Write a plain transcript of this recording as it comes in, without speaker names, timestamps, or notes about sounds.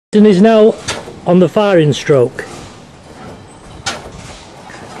Piston is now on the firing stroke.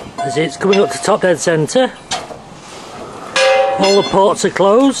 As it's coming up to top dead centre, all the ports are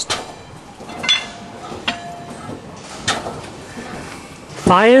closed.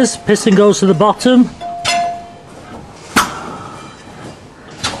 Fires, piston goes to the bottom,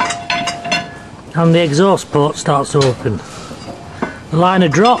 and the exhaust port starts to open. The liner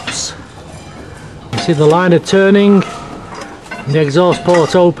drops, you see the liner turning, and the exhaust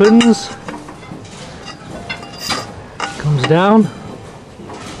port opens, comes down,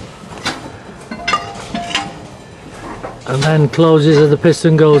 and then closes as the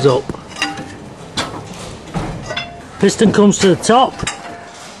piston goes up. Piston comes to the top,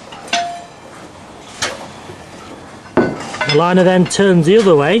 the liner then turns the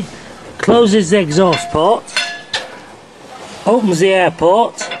other way, closes the exhaust port, opens the air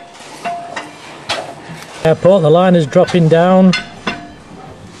port, the liner's dropping down,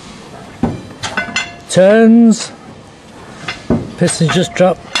 turns, piston's just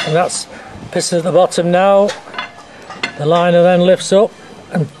dropped, and that's piston at the bottom now. The liner then lifts up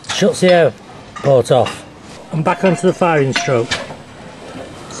and shuts the air port off. And back onto the firing stroke.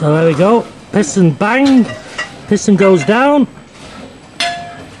 So there we go, piston bang, piston goes down,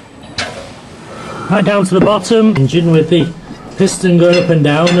 right down to the bottom, engine with the piston going up and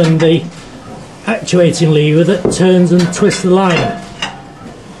down and the actuating lever that turns and twists the liner.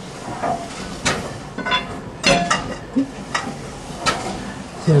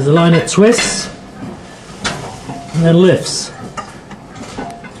 So as the liner twists and then lifts.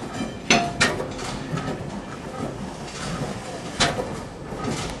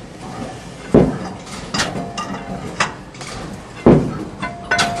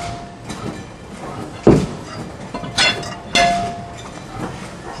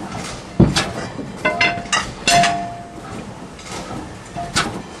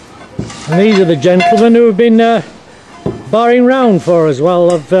 And these are the gentlemen who have been barring round for us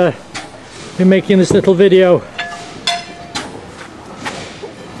while I've been making this little video.